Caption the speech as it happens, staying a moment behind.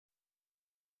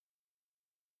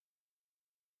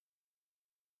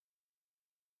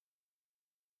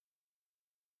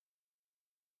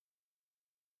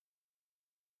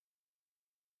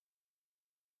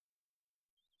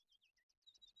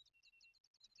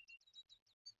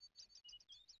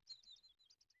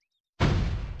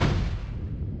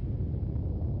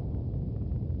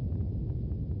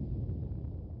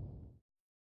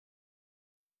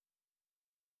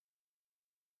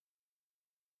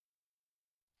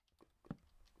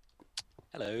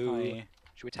Hello. Hi.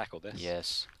 Should we tackle this?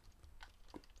 Yes.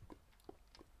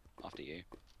 After you.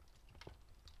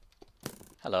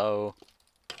 Hello.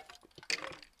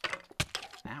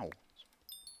 Ow.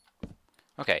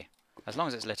 Okay. As long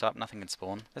as it's lit up, nothing can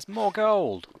spawn. There's more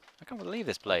gold! I can't believe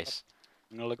this place.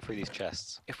 I'm gonna look through these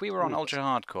chests. If we were on Ooh, ultra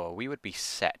hardcore, we would be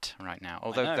set right now.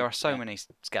 Although know, there are so yeah. many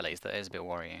skellies that is a bit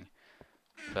worrying.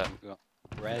 But We've got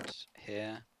bread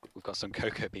here. We've got some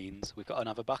cocoa beans. We've got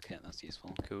another bucket. That's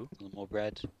useful. cool. A little more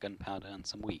bread, gunpowder, and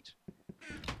some wheat.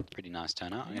 Pretty nice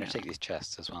turnout. I'm Yeah. gonna take these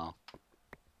chests as well.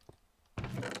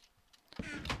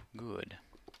 Good.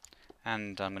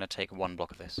 And I'm going to take 1 block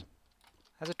of this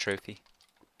as a trophy.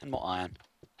 And more iron.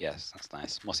 Yes, that's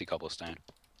nice. Mossy cobblestone.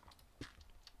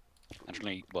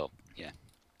 Actually, well, yeah.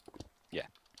 Yeah,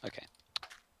 okay.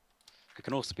 It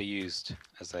can also be used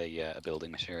as a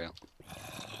building material.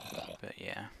 But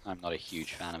yeah. I'm not a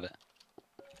huge fan of it.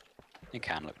 It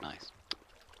can look nice.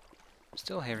 I'm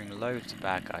still hearing loads of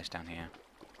bad guys down here.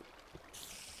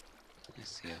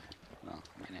 Let's see. Well,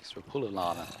 right next to a pool of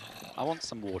lava. I want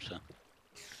some water.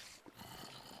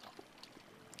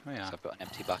 Oh yeah. So I've got an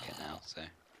empty bucket now, so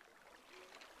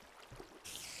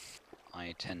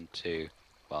I tend to,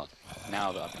 well,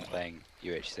 now that I've been playing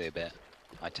UHC a bit,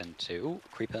 I tend to, ooh,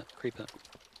 creeper, creeper.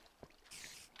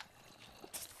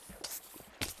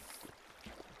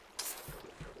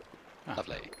 Ah,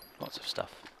 Lovely. lots of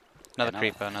stuff. Another Yeah,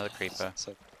 creeper, another creeper.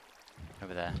 So,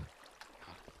 Over there.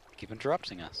 keep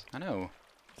interrupting us. I know.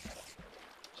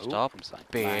 Ooh, Stop from side.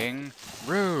 being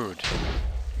rude.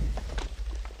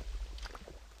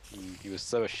 He was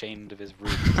so ashamed of his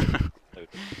rudeness.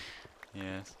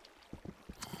 Yes.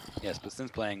 Yes, but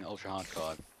since playing Ultra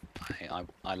Hardcore,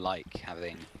 I like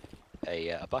having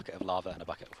a bucket of lava and a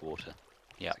bucket of water.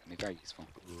 Yeah. It can be very useful.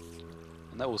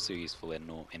 And they're also useful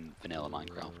in vanilla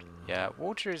Minecraft. Yeah,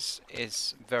 water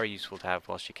is very useful to have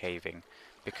whilst you're caving,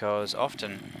 because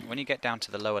often when you get down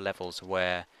to the lower levels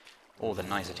where all the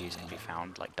niceties can be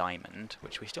found, like diamond,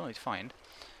 which we still need to find.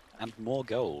 And more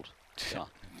gold. Yeah.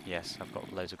 Yes, I've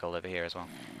got loads of gold over here as well.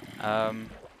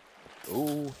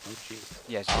 Ooh, oh jeez.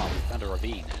 Yes, Ah, we found a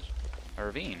ravine, Ed. a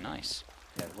ravine, nice.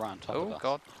 Yeah, right on top of Oh us.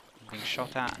 god, I'm being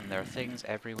shot at and there are things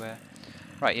everywhere.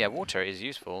 Right, yeah, water is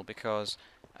useful because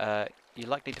you're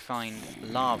likely to find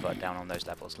lava down on those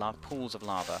levels, pools of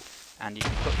lava, and you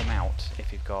can put them out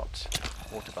if you've got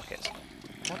water buckets.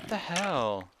 What the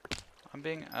hell? I'm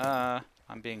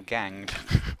being ganged.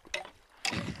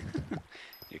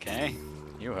 You okay?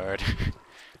 You heard.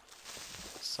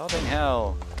 Sodding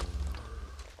hell.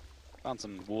 Found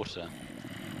some water.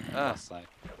 Ah, Last side,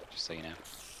 just so you know.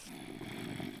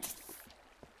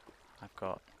 I've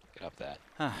got... Get up there.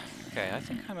 okay, I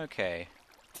think I'm okay.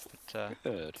 But,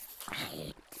 Good.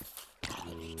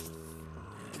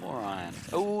 More iron.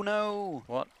 Oh no!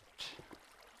 what?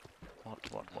 What?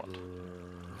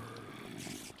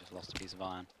 Just lost a piece of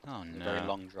iron. Oh A very no.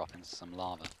 long drop into some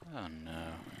lava. Oh no.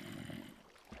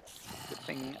 Good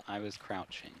thing I was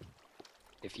crouching.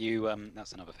 If you,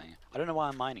 that's another thing. I don't know why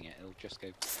I'm mining it, it'll just go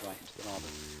right into the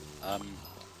lava.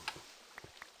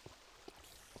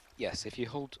 Yes, if you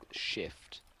hold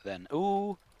shift, then,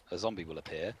 ooh, a zombie will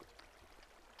appear.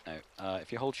 No,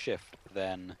 if you hold shift,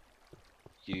 then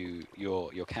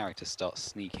your character starts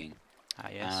sneaking. Ah,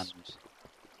 yes.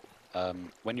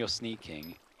 And when you're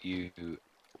sneaking, you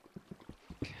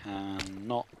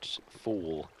cannot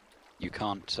fall. You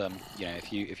can't, you know,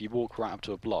 if you walk right up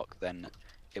to a block, then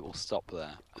it will stop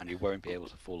there, and you won't be able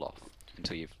to fall off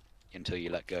until you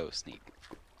let go of sneak.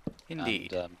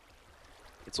 Indeed. And,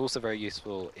 it's also very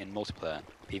useful in multiplayer,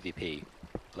 PvP,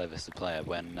 player versus player,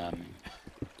 when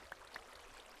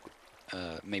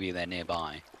maybe they're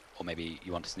nearby, or maybe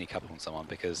you want to sneak up on someone,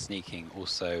 because sneaking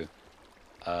also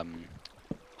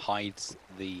hides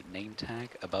the name tag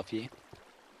above you.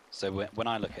 So when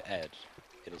I look at Ed,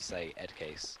 it'll say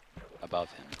EddCase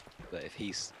above him. But if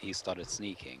he started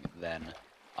sneaking, then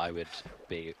it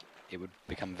would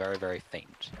become very, very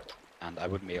faint, and I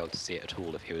wouldn't be able to see it at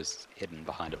all if he was hidden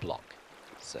behind a block.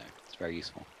 So it's very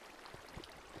useful.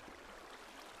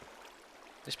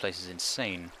 This place is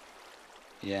insane.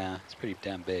 Yeah, it's pretty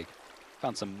damn big.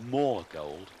 Found some more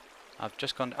gold. I've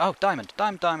just gone... Oh, diamond!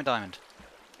 Diamond!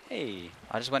 Hey!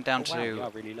 I just went down Oh, wow, to... we are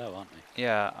really low, aren't we?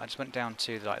 Yeah, I just went down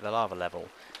to like the lava level,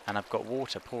 and I've got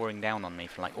water pouring down on me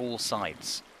from like all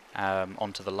sides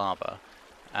onto the lava.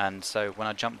 And so when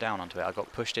I jumped down onto it, I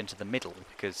got pushed into the middle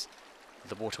because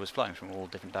the water was flowing from all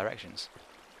different directions.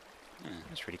 Yeah.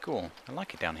 That's really cool. I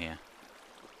like it down here.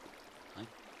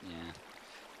 Yeah.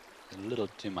 A little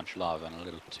too much lava and a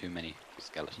little too many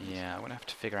skeletons. Yeah, I'm going to have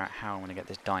to figure out how I'm going to get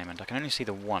this diamond. I can only see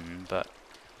the one, but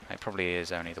it probably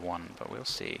is only the one, but we'll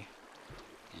see.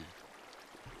 Yeah.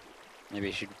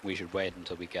 Maybe we should wait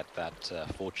until we get that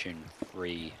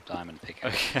fortune-free diamond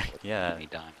pickaxe. Okay, yeah,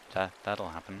 Diamond. that'll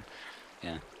happen.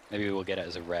 Yeah, maybe we'll get it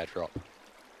as a rare drop.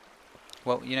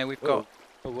 Well, you know, we've got...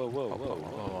 Whoa, whoa, whoa, whoa,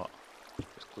 whoa, what?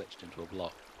 Just glitched into a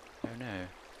block. Oh no.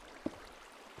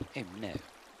 Oh no.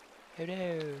 Oh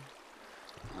no.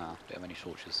 Ah, don't have any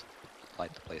torches.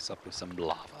 Light the place up with some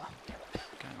lava. What's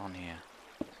going on here?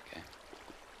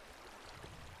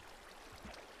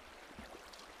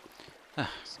 Okay.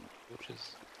 Some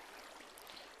torches.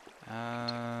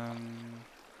 Right.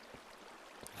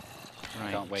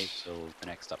 I can't wait till the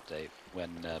next update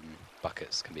when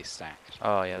buckets can be stacked.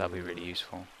 Oh yeah, that'll be really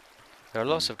useful. There are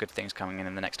lots of good things coming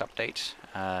in the next update,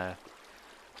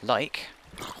 like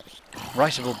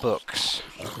writable books,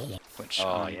 which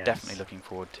I'm definitely looking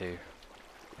forward to.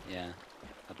 Yeah,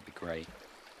 that'll be great.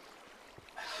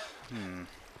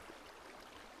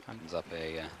 Opens up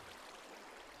a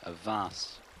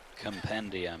vast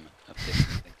compendium of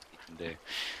different things you can do.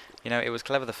 You know, it was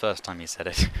clever the first time you said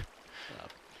it.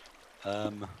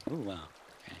 Oh wow.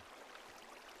 Okay.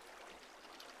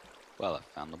 Well, I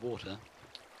found the water.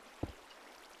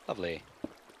 Lovely.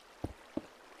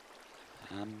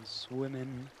 I'm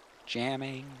swimming,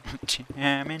 jamming.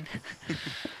 Jamming.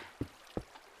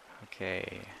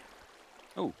 Okay.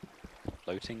 Oh,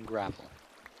 floating gravel.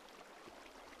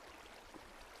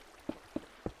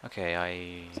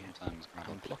 Okay, Sometimes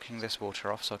gravel. I'm blocking this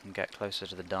water off so I can get closer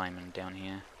to the diamond down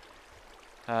here.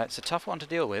 It's a tough one to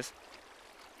deal with.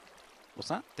 What's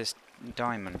that? This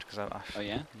diamond, because Oh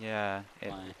yeah? yeah.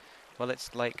 Why? Well,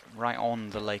 it's like right on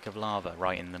the lake of lava,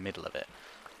 right in the middle of it.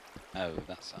 Oh,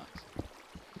 that sucks.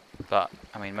 But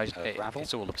I mean, Gravel?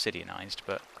 it's all obsidianized,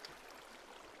 but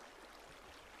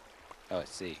Oh, I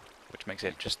see. which makes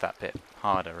it just that bit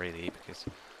harder, really, because.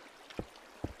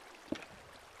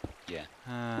 Yeah.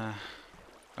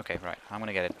 Okay, right. I'm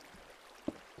gonna get it.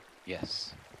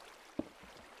 Yes.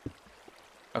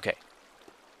 Okay.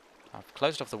 I've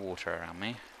closed off the water around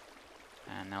me,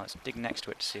 and now let's dig next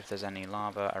to it to see if there's any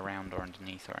lava around or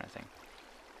underneath or anything.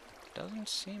 Doesn't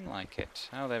seem like it.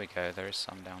 Oh, there we go. There is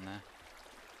some down there.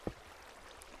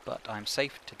 But I'm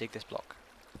safe to dig this block.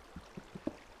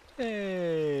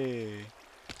 Hey!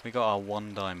 We got our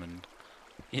 1 diamond.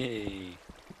 Yay.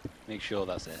 Make sure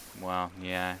that's it. Well,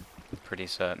 yeah, pretty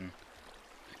certain.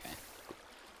 Okay.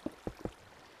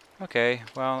 Okay,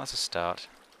 well, that's a start.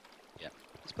 Yep.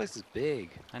 This place is big.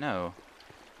 I know.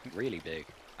 Really big.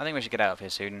 I think we should get out of here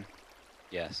soon.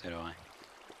 Yeah, so do I.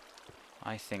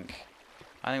 I think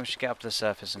we should get up to the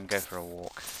surface and go for a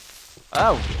walk.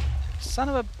 Oh! Son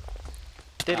of a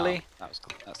diddly. Oh,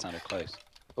 that sounded close.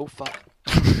 Oh fuck.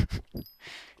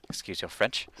 Excuse your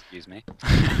French. Excuse me.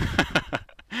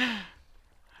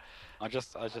 I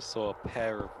just saw a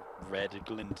pair of red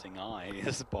glinting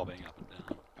eyes bobbing up and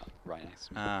down right next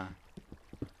to me.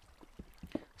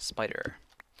 Spider.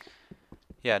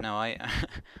 Yeah, no, I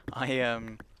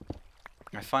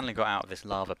finally got out of this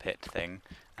lava pit thing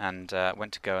and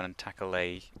went to go and tackle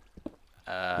a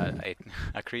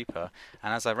creeper,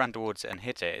 and as I ran towards it and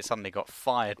hit it, it suddenly got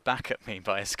fired back at me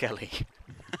by a skelly.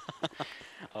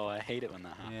 Oh, I hate it when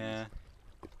that happens. Yeah.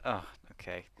 Oh,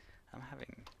 okay.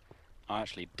 I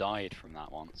actually died from that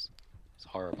once. It's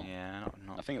horrible. Yeah,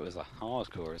 not. I think it was a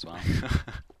hardcore as well.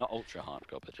 Not ultra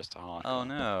hardcore, but just a hardcore. Oh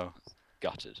no.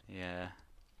 Gutted. Yeah.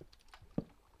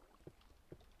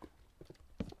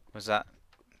 Was that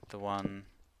the one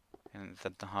in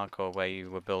the hardcore where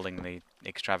you were building the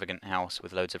extravagant house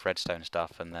with loads of redstone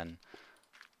stuff and then...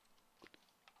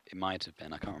 It might have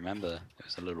been. I can't remember. It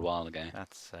was a little while ago.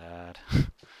 That's sad.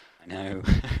 I know.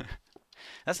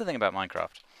 That's the thing about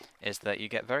Minecraft, is that you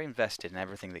get very invested in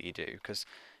everything that you do, because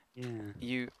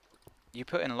you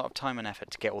put in a lot of time and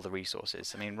effort to get all the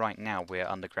resources. I mean, right now we're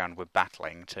underground, we're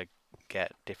battling to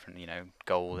get different,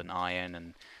 gold and iron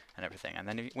and everything. And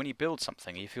then when you build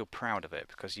something, you feel proud of it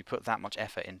because you put that much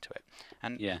effort into it.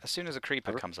 And as soon as a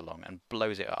creeper comes along and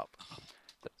blows it up,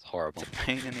 that's horrible. It's a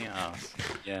pain in the ass.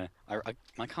 Yeah, I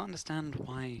can't understand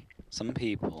why some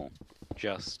people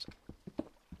just,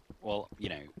 well,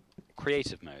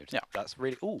 creative mode. Yeah. That's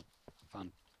really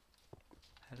fun.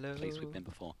 Hello. Place we've been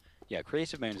before. Yeah,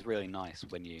 creative mode is really nice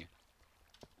when you,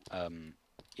 when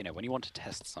you want to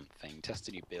test something, test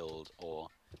a new build, or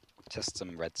test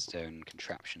some redstone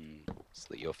contraptions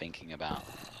that you're thinking about.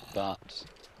 But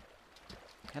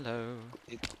hello.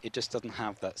 It just doesn't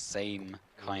have that same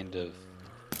kind of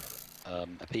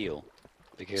appeal,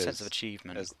 because sense of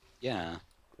achievement. Yeah.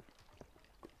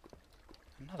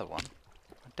 Another one.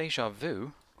 Deja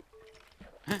vu.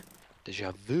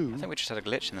 Deja vu. I think we just had a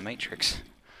glitch in the Matrix.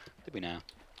 Did we now?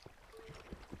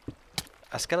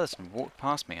 A skeleton walked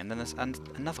past me, and then there's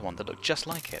another one that looked just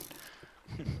like it.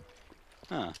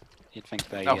 Huh. You'd think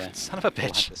they Oh, son of a all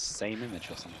had bitch! the same image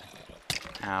or something.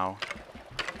 Ow.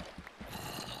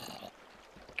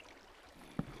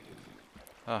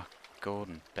 Oh,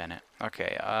 Gordon Bennett.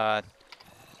 Okay,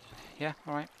 yeah,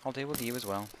 alright, I'll deal with you as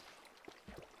well.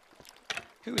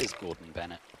 Who is Gordon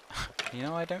Bennett? You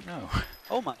know, I don't know.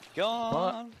 Oh my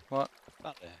god! What?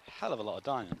 That's a hell of a lot of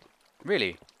diamond.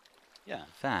 Really? Yeah.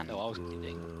 Fan. No, I was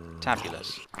kidding.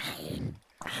 Tabulous.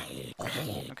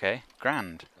 Okay,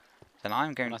 grand. Then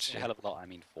I'm going When I say to... a hell of a lot, I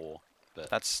mean 4. But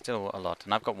That's still a lot,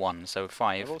 and I've got 1, so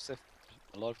 5. I've also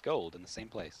a lot of gold in the same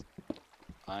place.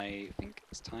 I think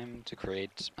it's time to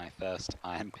create my first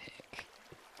iron pick.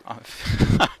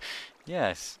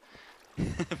 Yes.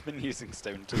 I've been using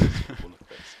stone tools for all of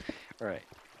this. Right.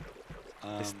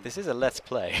 This is a let's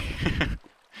play.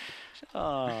 Shut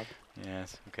up.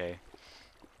 Yes, okay.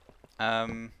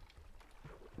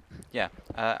 Yeah,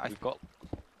 We've got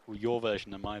your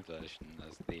version and my version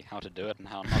as the how to do it and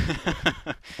how not to do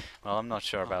it. well, I'm not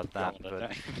sure about that,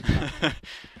 God, but...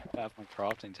 I have my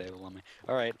crafting table on me.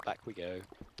 Alright, back we go.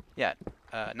 Yeah,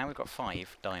 now we've got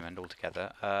 5 diamond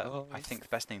altogether. I think the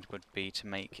best thing would be to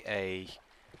make a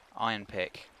iron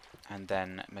pick and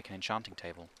then make an enchanting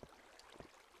table.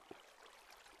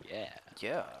 Yeah.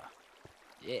 Yeah.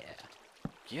 Yeah.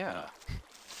 Yeah.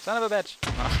 Son of a bitch!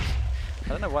 I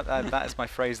don't know what that is my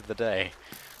phrase of the day.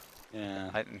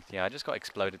 Yeah. I just got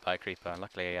exploded by a creeper.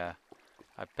 Luckily, I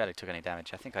barely took any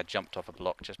damage. I think I jumped off a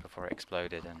block just before it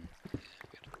exploded and...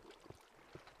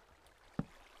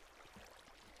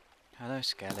 Hello,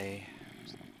 Skelly.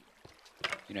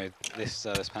 You know, this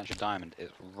this patch of diamond is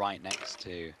right next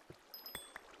to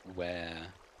where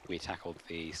we tackled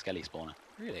the skelly spawner.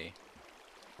 Really?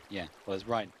 Yeah. Well, it's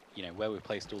right, you know, where we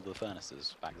placed all the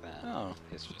furnaces back there. Oh.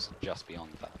 It's just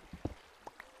beyond that.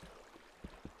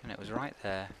 And it was right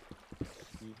there.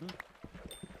 Mm-hmm.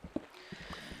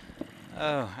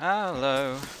 Oh,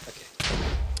 hello. Okay.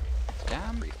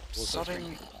 Damn Also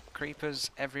sodding creepers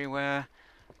everywhere.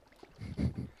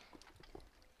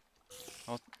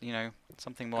 Or, you know,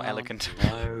 something more elegant.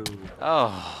 No.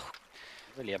 Oh.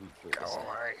 I really haven't thought Go this out.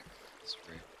 away. It's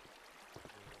true.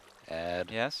 Ed,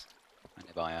 Yes? how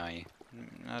nearby are you?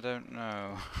 I don't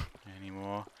know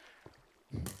anymore.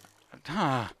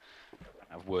 Ah.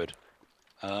 I have wood.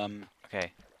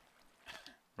 Okay.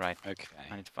 Right. Okay.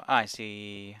 I need to I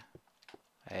see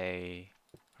a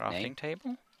crafting Name?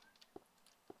 table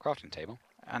Crafting table.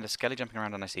 and a skelly jumping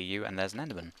around, and I see you, and there's an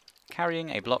enderman carrying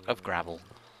a block of gravel.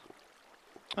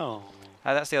 Oh.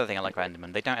 That's the other thing I like about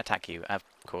endermen. They don't attack you, of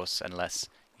course, unless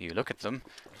you look at them,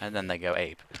 and then they go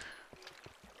ape.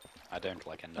 I don't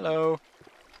like endermen. Hello.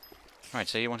 Right,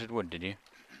 so you wanted wood, did you?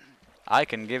 I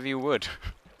can give you wood.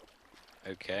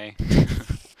 Okay.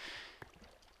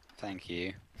 Thank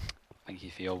you. Thank you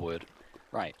for your wood.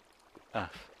 Right.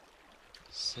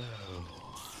 So...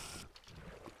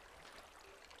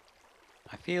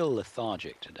 I feel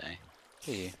lethargic today.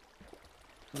 Do you?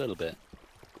 A little bit.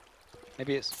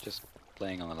 Maybe it's just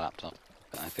playing on the laptop.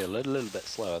 But I feel a little bit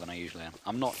slower than I usually am.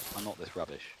 I'm not this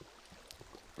rubbish.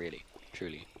 Really.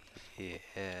 Truly.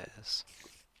 Yes.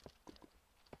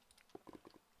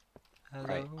 Hello.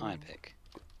 Right, iron pick.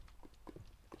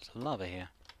 There's lava here.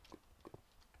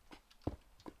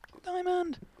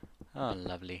 Diamond! Oh,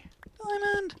 lovely.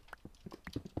 Diamond!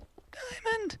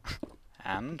 Diamond!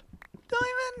 And?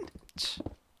 Diamond!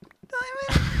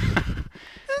 Diamond!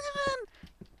 Diamond!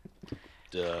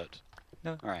 Dirt.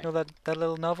 No, Alright. no, that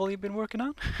little novel you've been working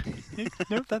on?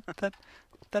 No,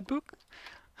 that book?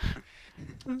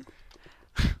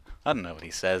 I don't know what he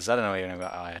says. I don't know even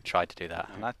about I tried to do that.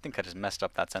 And I think I just messed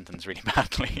up that sentence really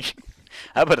badly.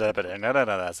 No,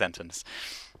 that sentence.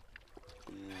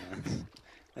 Yeah.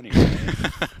 Anyway.